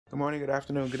Good morning, good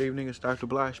afternoon, good evening. It's Dr.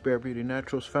 Blash, Bare Beauty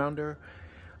Naturals founder.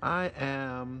 I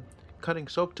am cutting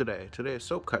soap today. Today is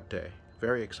soap cut day.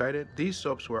 Very excited. These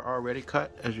soaps were already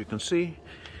cut, as you can see.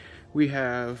 We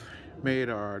have made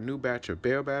our new batch of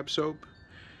Baobab soap.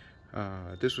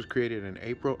 This was created in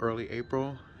April, early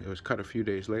April. It was cut a few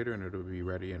days later and it'll be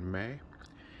ready in May.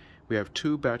 We have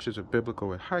 2 batches of Biblical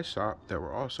with Hyssop that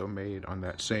were also made on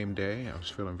that same day. I was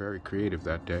feeling very creative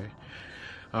that day.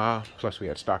 Plus we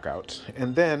had stock outs.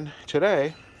 And then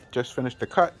today, just finished the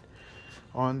cut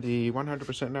on the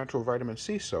 100% natural vitamin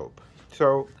C soap.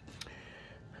 So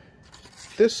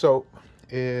this soap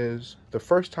is the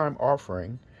first time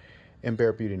offering in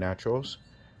Bare Beauty Naturals.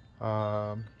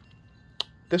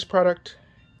 This product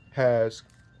has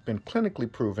been clinically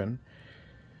proven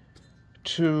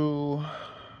to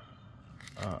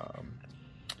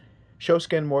show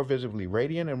skin more visibly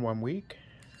radiant in 1 week.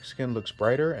 Skin looks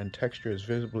brighter and texture is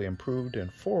visibly improved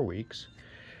in 4 weeks.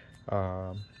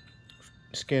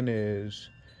 Skin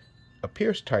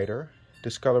appears tighter,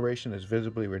 discoloration is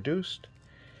visibly reduced,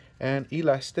 and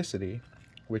elasticity,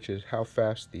 which is how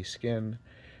fast the skin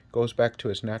goes back to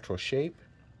its natural shape,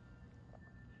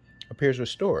 appears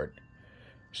restored.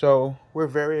 So we're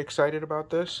very excited about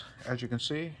this. As you can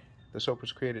see, the soap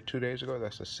was created 2 days ago.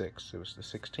 That's the 6th. It was the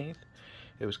 16th.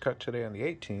 It was cut today on the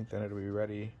 18th, and it'll be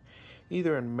ready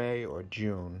either in May or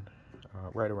June,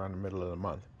 right around the middle of the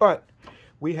month. But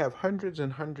we have hundreds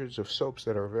and hundreds of soaps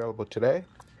that are available today,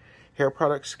 hair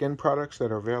products, skin products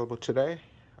that are available today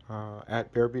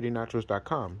at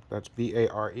barebeautynaturals.com. That's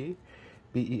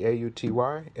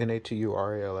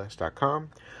BareBeautyNaturals.com.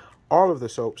 All of the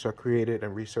soaps are created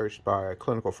and researched by a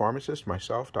clinical pharmacist,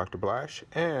 myself, Dr. Blash,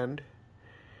 and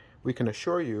we can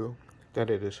assure you that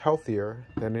it is healthier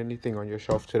than anything on your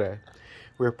shelf today.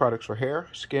 We have products for hair,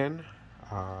 skin,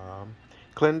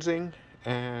 cleansing,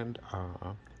 and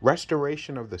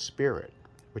restoration of the spirit,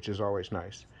 which is always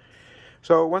nice.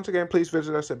 So once again, please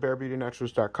visit us at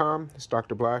barebeautynaturals.com. It's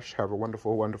Dr. Blash. Have a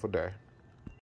wonderful, wonderful day.